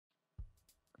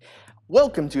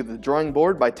Welcome to the Drawing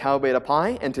Board by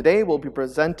TBPi, and today we'll be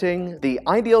presenting the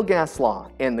ideal gas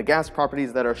law and the gas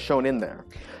properties that are shown in there.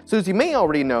 So as you may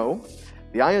already know,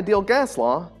 the ideal gas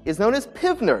law is known as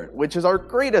PivNerd, which is our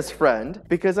greatest friend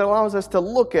because it allows us to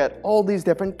look at all these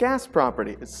different gas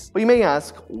properties. But you may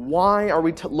ask, why are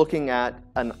we looking at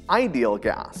an ideal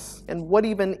gas? And what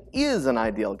even is an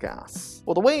ideal gas?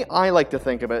 Well, the way I like to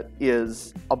think of it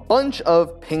is a bunch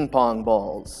of ping pong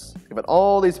balls. You've got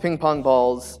all these ping pong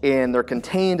balls and they're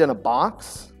contained in a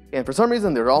box. And for some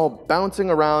reason, they're all bouncing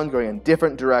around, going in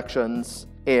different directions.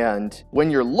 And when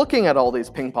you're looking at all these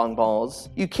ping pong balls,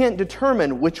 you can't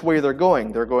determine which way they're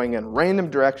going. They're going in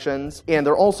random directions, and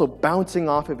they're also bouncing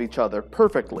off of each other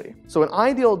perfectly. So an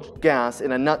ideal gas,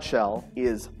 in a nutshell,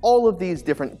 is all of these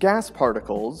different gas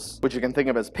particles, which you can think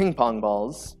of as ping pong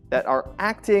balls, that are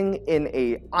acting in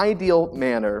an ideal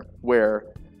manner where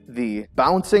the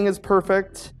bouncing is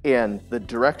perfect, and the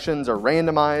directions are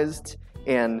randomized,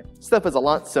 and stuff is a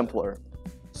lot simpler.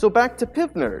 So back to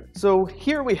PivNerd. So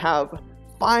here we have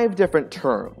 5 different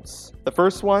terms. The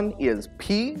first one is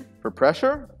P for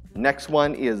pressure. Next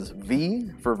one is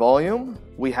V for volume.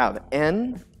 We have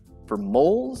N for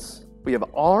moles. We have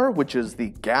R, which is the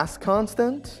gas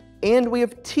constant. And we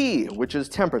have T, which is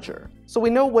temperature. So we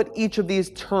know what each of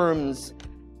these terms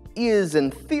is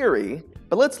in theory,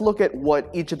 but let's look at what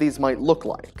each of these might look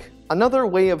like. Another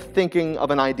way of thinking of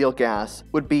an ideal gas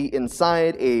would be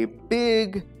inside a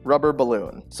big rubber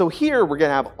balloon. So here we're going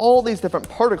to have all these different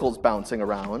particles bouncing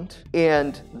around,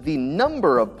 and the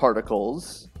number of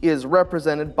particles is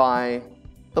represented by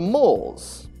the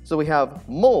moles. So we have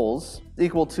moles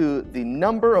equal to the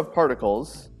number of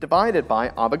particles divided by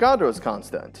Avogadro's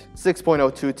constant,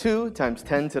 6.022 times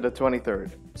 10 to the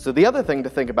 23rd. So the other thing to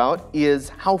think about is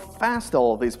how fast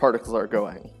all of these particles are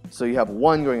going. So you have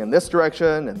one going in this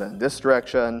direction and then this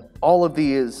direction, all of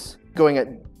these going at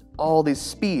all these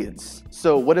speeds.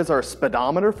 So what is our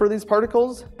speedometer for these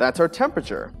particles? That's our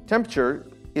temperature. Temperature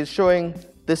is showing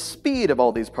the speed of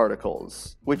all these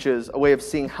particles, which is a way of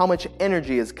seeing how much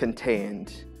energy is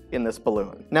contained in this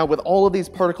balloon. Now, with all of these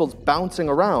particles bouncing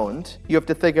around, you have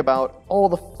to think about all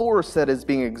the force that is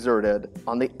being exerted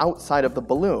on the outside of the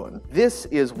balloon. This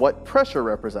is what pressure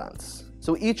represents.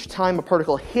 So each time a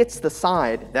particle hits the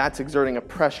side, that's exerting a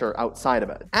pressure outside of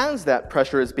it. As that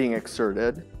pressure is being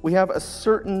exerted, we have a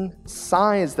certain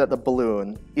size that the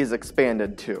balloon is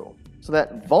expanded to. So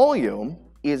that volume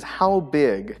is how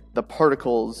big the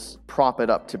particles prop it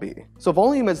up to be. So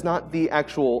volume is not the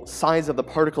actual size of the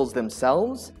particles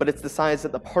themselves, but it's the size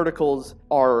that the particles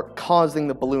are causing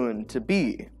the balloon to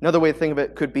be. Another way to think of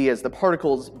it could be as the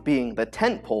particles being the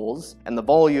tent poles, and the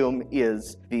volume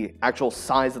is the actual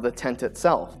size of the tent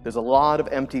itself. There's a lot of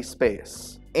empty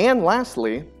space. And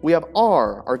lastly, we have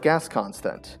R, our gas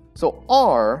constant. So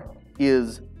R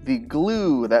is the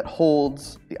glue that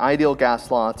holds the ideal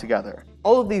gas law together.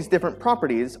 All of these different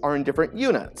properties are in different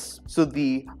units. So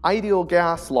the ideal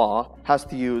gas law has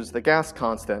to use the gas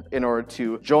constant in order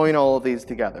to join all of these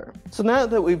together. So now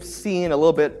that we've seen a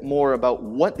little bit more about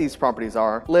what these properties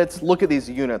are, let's look at these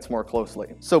units more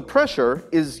closely. So pressure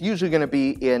is usually going to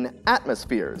be in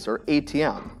atmospheres, or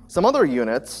ATM. Some other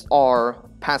units are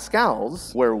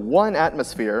pascals, where 1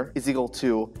 atmosphere is equal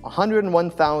to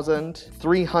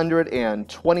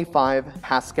 101,325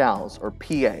 pascals, or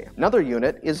PA. Another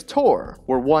unit is torr,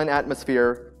 where 1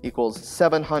 atmosphere equals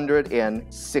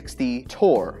 760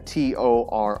 torr,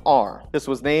 T-O-R-R. This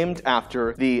was named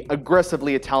after the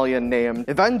aggressively Italian name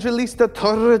Evangelista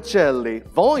Torricelli.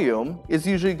 Volume is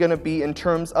usually going to be in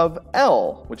terms of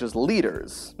L, which is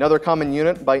liters. Another common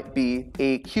unit might be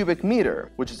a cubic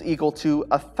meter, which is equal to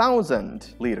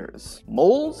 1,000 liters.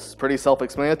 Moles, pretty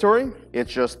self-explanatory.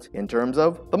 It's just in terms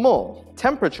of the mole.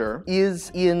 Temperature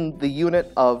is in the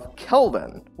unit of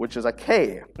Kelvin, which is a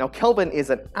K. Now, Kelvin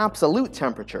is an absolute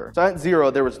temperature. So at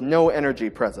 0, there was no energy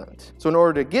present. So in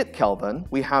order to get Kelvin,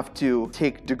 we have to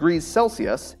take degrees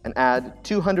Celsius and add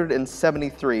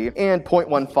 273 and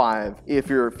 0.15 if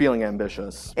you're feeling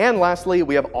ambitious. And lastly,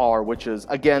 we have R, which is,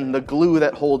 again, the glue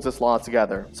that holds this law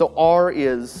together. So R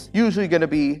is usually going to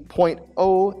be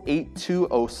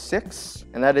 0.08206,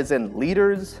 and that is in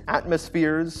liters,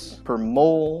 atmospheres per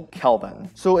mole Kelvin.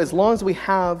 So as long as we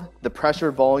have the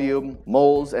pressure, volume,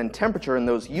 moles, and temperature in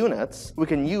those units, we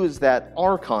can use that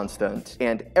R constant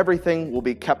and everything will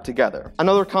be kept together.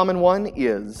 Another common one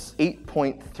is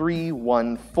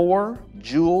 8.314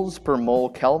 joules per mole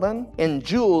Kelvin, and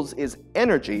joules is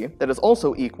energy that is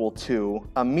also equal to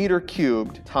a meter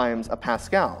cubed times a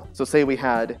pascal. So say we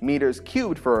had meters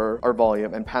cubed for our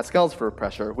volume and pascals for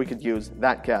pressure, we could use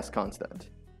that gas constant.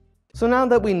 So now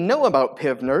that we know about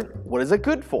pivnert, what is it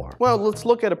good for? Well, let's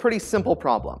look at a pretty simple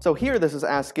problem. So here this is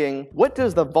asking, what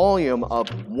does the volume of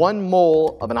 1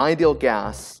 mole of an ideal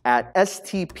gas at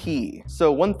STP?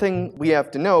 So one thing we have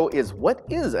to know is, what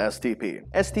is STP?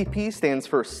 STP stands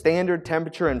for standard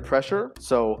temperature and pressure.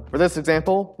 So for this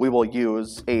example, we will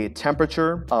use a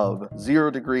temperature of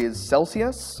 0 degrees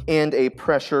Celsius and a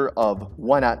pressure of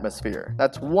 1 atmosphere.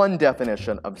 That's one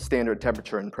definition of standard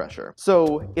temperature and pressure.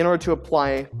 So in order to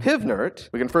apply pivnert,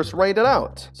 we can first write it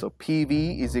out. So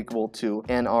PV is equal to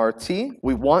nRT.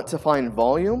 We want to find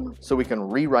volume, so we can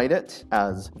rewrite it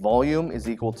as volume is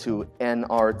equal to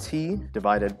nRT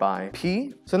divided by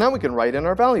P. So now we can write in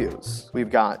our values.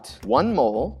 We've got 1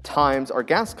 mole times our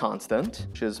gas constant,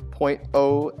 which is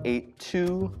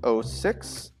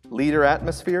 0.08206 liter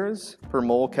atmospheres per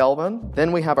mole Kelvin.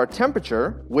 Then we have our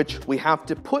temperature, which we have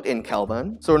to put in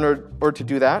Kelvin. So in order to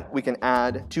do that, we can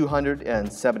add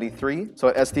 273. So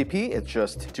at STP, it's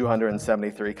just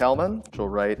 273 Kelvin, which we'll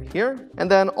write here.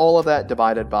 And then all of that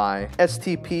divided by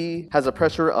STP has a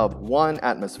pressure of 1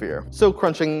 atmosphere. So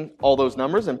crunching all those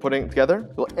numbers and putting it together,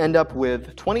 we'll end up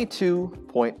with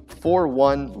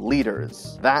 22.41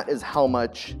 liters. That is how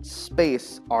much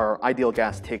space our ideal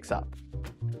gas takes up.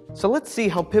 So let's see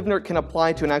how pivnert can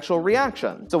apply to an actual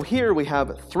reaction. So here we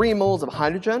have 3 moles of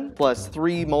hydrogen plus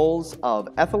 3 moles of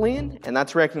ethylene, and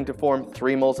that's reacting to form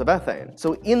 3 moles of ethane.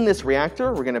 So in this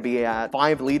reactor, we're going to be at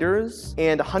 5 liters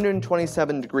and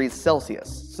 127 degrees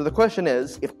Celsius. So the question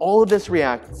is, if all of this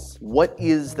reacts, what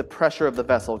is the pressure of the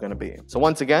vessel going to be? So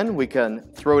once again, we can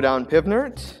throw down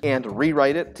pivnert and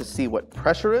rewrite it to see what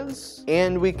pressure is,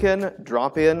 and we can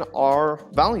drop in our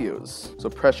values. So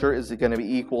pressure is going to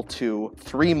be equal to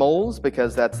 3 moles,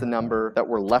 because that's the number that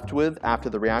we're left with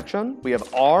after the reaction. We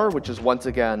have R, which is once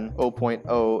again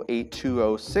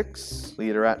 0.08206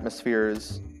 liter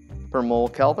atmospheres per mole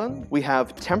Kelvin. We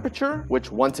have temperature,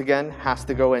 which once again has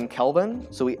to go in Kelvin.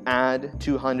 So we add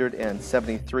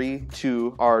 273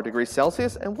 to our degrees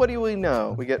Celsius, and what do we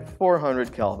know? We get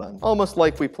 400 Kelvin, almost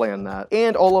like we planned that.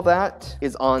 And all of that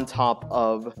is on top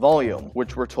of volume,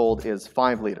 which we're told is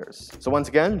 5 liters. So once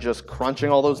again, just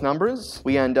crunching all those numbers,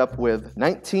 we end up with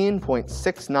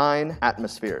 19.69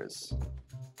 atmospheres.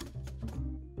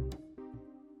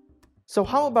 So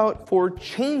how about for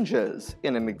changes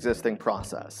in an existing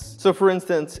process? So for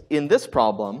instance, in this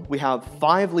problem, we have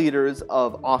 5 liters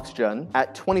of oxygen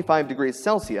at 25 degrees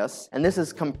Celsius, and this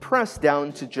is compressed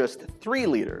down to just 3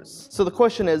 liters. So the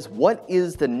question is, what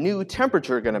is the new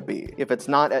temperature going to be? If it's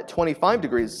not at 25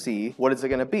 degrees C, what is it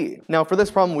going to be? Now for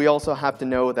this problem, we also have to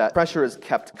know that pressure is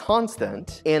kept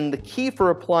constant, and the key for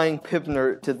applying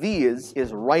pivnert to these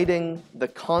is writing the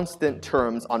constant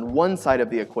terms on one side of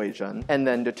the equation, and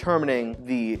then determining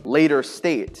the later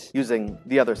state using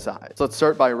the other side. So let's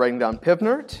start by writing down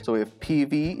pivnert. So we have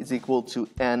PV is equal to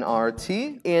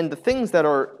nRT, and the things that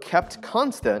are kept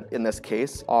constant in this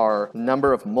case are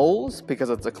number of moles,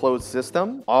 because it's a closed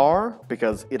system, R,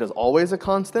 because it is always a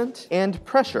constant, and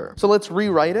pressure. So let's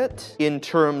rewrite it in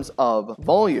terms of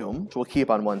volume, which we'll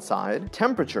keep on one side,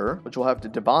 temperature, which we'll have to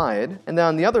divide, and then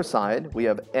on the other side we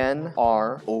have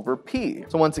nR over P.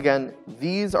 So once again,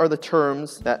 these are the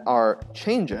terms that are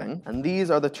changing, and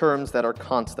these are the terms that are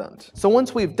constant. So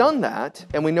once we've done that,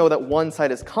 and we know that one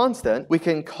side is constant, we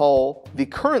can call the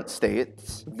current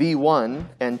states V1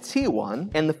 and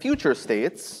T1, and the future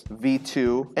states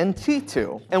V2 and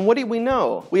T2. And what do we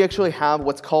know? We actually have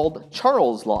what's called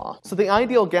Charles' law. So the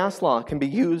ideal gas law can be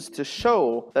used to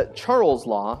show that Charles'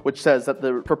 law, which says that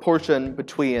the proportion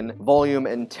between volume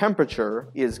and temperature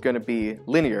is going to be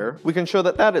linear, we can show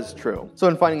that that is true. So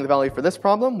in finding the value for this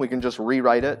problem, we can just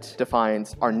rewrite it to find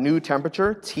our new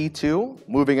temperature, T2,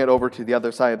 moving it over to the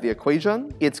other side of the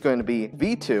equation. It's going to be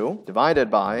V2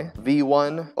 divided by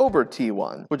V1 over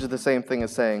T1, which is the same thing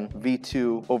as saying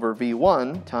V2 over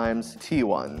V1 times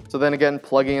T1. So then again,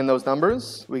 plugging in those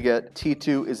numbers, we get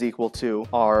T2 is equal to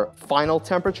our final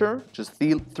temperature, which is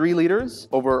 3 liters,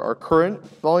 over our current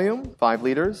volume, 5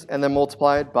 liters, and then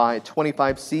multiplied by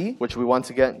 25C, which we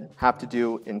once again have to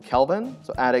do in Kelvin.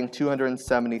 So adding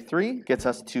 273 gets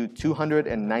us to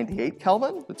 298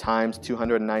 Kelvin. The times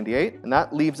 298, and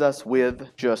that leaves us with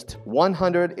just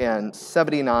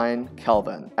 179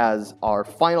 Kelvin as our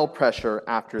final pressure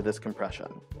after this compression.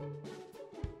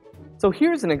 So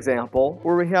here's an example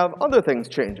where we have other things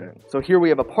changing. So here we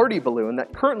have a party balloon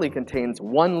that currently contains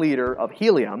 1 liter of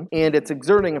helium, and it's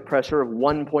exerting a pressure of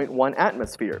 1.1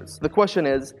 atmospheres. The question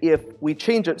is, if we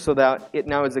change it so that it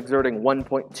now is exerting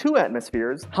 1.2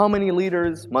 atmospheres, how many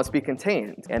liters must be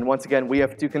contained? And once again, we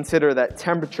have to consider that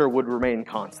temperature would remain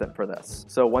constant for this.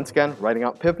 So once again, writing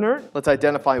out pivnert, let's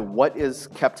identify what is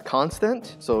kept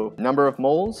constant. So number of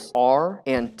moles, R,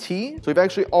 and T. So we've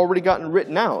actually already gotten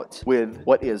written out with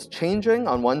what is changing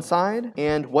on one side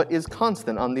and what is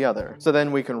constant on the other. So then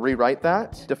we can rewrite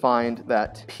that to find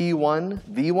that P1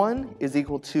 V1 is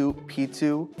equal to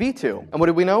P2 V2. And what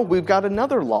do we know? We've got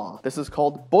another law. This is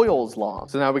called Boyle's law.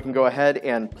 So now we can go ahead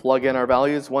and plug in our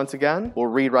values once again. We'll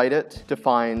rewrite it to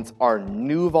find our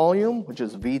new volume, which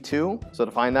is V2. So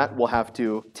to find that, we'll have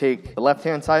to take the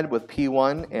left-hand side with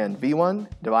P1 and V1,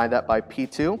 divide that by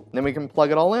P2, and then we can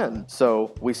plug it all in.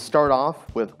 So we start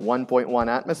off with 1.1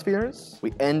 atmospheres,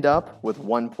 we end up with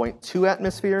 1.2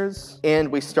 atmospheres,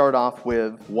 and we start off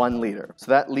with 1 liter. So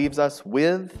that leaves us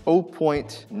with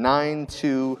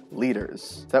 0.92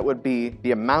 liters. That would be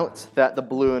the amount that the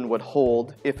balloon would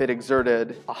hold if it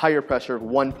exerted a higher pressure of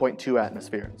 1.2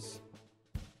 atmospheres.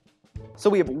 So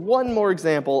we have one more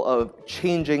example of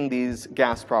changing these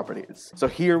gas properties. So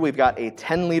here we've got a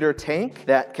 10-liter tank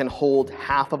that can hold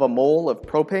half of a mole of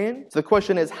propane. So the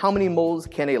question is, how many moles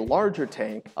can a larger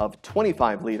tank of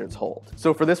 25 liters hold?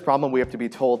 So for this problem, we have to be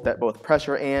told that both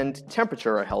pressure and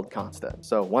temperature are held constant.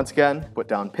 So once again, put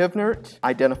down pivnert,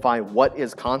 identify what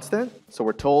is constant. So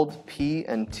we're told P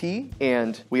and T,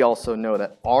 and we also know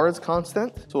that R is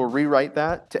constant. So we'll rewrite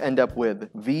that to end up with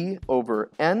V over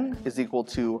N is equal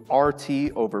to RT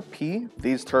over P,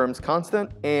 these terms constant,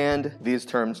 and these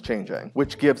terms changing,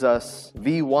 which gives us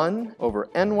V1 over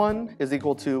N1 is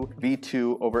equal to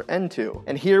V2 over N2.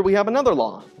 And here we have another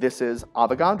law. This is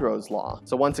Avogadro's law.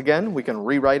 So once again, we can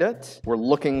rewrite it. We're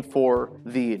looking for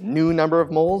the new number of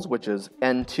moles, which is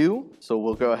N2. So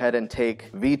we'll go ahead and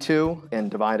take V2 and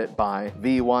divide it by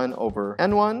V1 over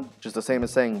N1, which is the same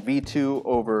as saying V2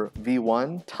 over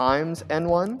V1 times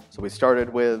N1. So we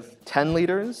started with 10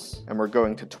 liters, and we're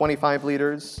going to 25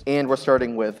 liters, and we're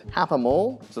starting with half a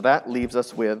mole. So that leaves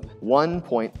us with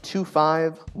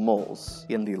 1.25 moles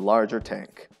in the larger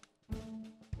tank.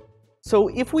 So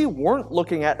if we weren't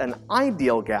looking at an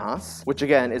ideal gas, which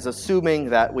again is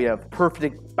assuming that we have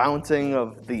perfect bouncing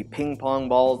of the ping pong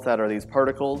balls that are these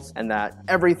particles and that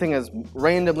everything is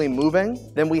randomly moving,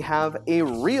 then we have a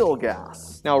real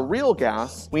gas. Now, real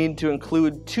gas, we need to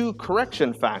include 2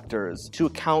 correction factors to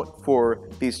account for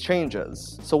these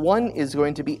changes. So one is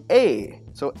going to be A.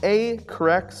 So A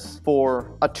corrects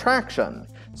for attraction.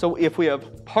 So if we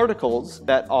have particles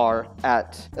that are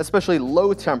at especially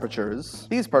low temperatures,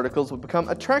 these particles will become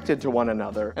attracted to one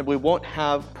another, and we won't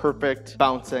have perfect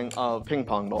bouncing of ping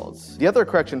pong balls. The other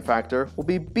correction factor will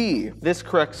be B. This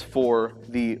corrects for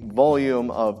the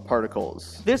volume of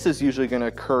particles. This is usually going to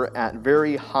occur at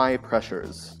very high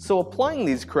pressures. So applying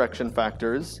these correction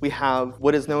factors, we have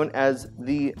what is known as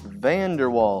the van der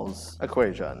Waals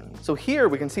equation. So here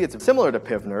we can see it's similar to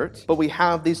pivnert, but we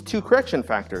have these 2 correction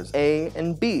factors, A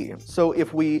and B. So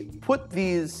if we put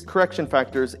these correction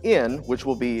factors in, which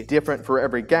will be different for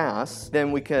every gas,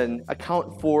 then we can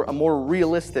account for a more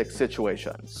realistic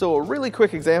situation. So a really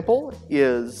quick example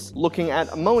is looking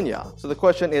at ammonia. So the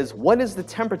question is, what is the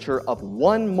temperature of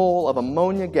 1 mole of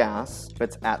ammonia gas? If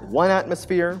it's at 1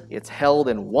 atmosphere, it's held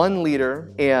in 1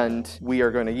 liter, and we are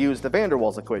going to use the van der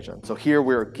Waals equation. So here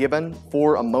we're given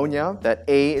for ammonia that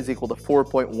A is equal to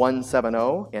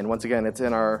 4.170, and once again, it's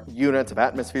in our units of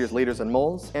atmospheres, liters, and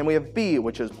moles. And we have B,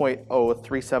 which is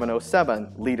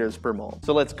 0.03707 liters per mole.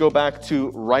 So let's go back to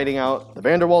writing out the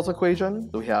van der Waals equation.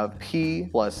 So we have P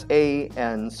plus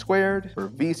AN squared, or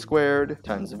V squared,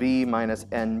 times V minus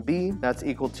NB. That's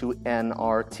equal to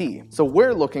nRT. So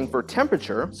we're looking for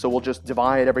temperature, so we'll just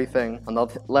divide everything on the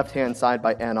left-hand side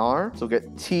by nR. So we'll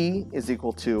get T is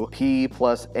equal to P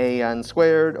plus AN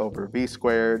squared over V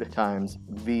squared times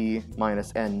V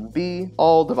minus NB,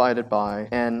 all divided by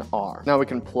nR. Now we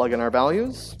can plug in our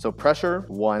values. So pressure,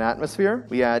 1 atmosphere.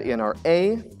 We add in our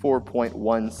A,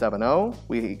 4.170.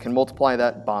 We can multiply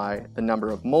that by the number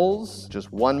of moles,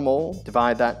 just 1 mole.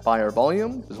 Divide that by our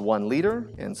volume, is 1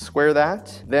 liter, and square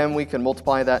that. Then we can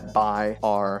multiply that by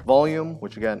our volume,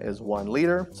 which again is 1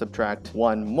 liter. Subtract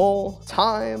 1 mole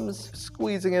times,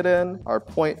 squeezing it in, our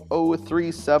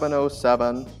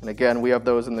 0.03707. And again, we have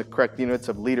those in the correct units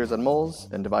of liters and moles.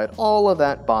 And divide all of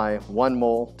that by 1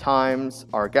 mole times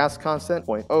our gas constant,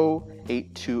 0.08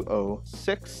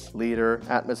 0.8206 liter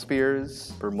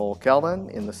atmospheres per mole Kelvin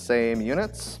in the same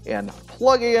units. And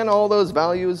plugging in all those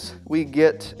values, we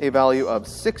get a value of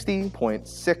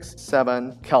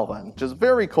 60.67 Kelvin, which is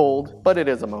very cold, but it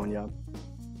is ammonia.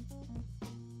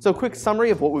 So quick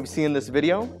summary of what we've seen in this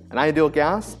video. An ideal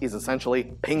gas is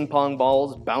essentially ping pong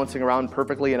balls bouncing around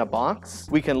perfectly in a box.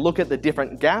 We can look at the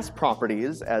different gas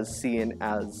properties as seen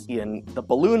as in the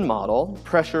balloon model: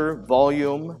 pressure,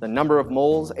 volume, the number of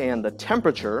moles, and the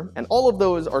temperature. And all of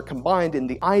those are combined in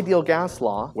the ideal gas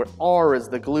law, where R is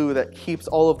the glue that keeps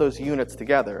all of those units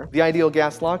together. The ideal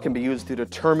gas law can be used to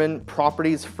determine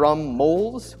properties from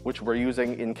moles, which we're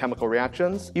using in chemical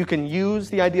reactions. You can use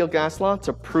the ideal gas law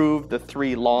to prove the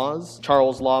three laws: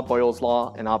 Charles' law, Boyle's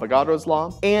law, and Avogadro's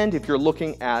law. And if you're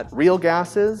looking at real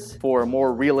gases for a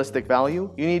more realistic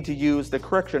value, you need to use the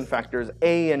correction factors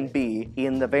A and B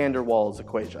in the van der Waals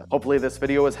equation. Hopefully this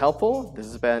video is helpful. This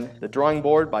has been the Drawing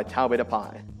Board by Tau Beta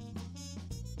Pi.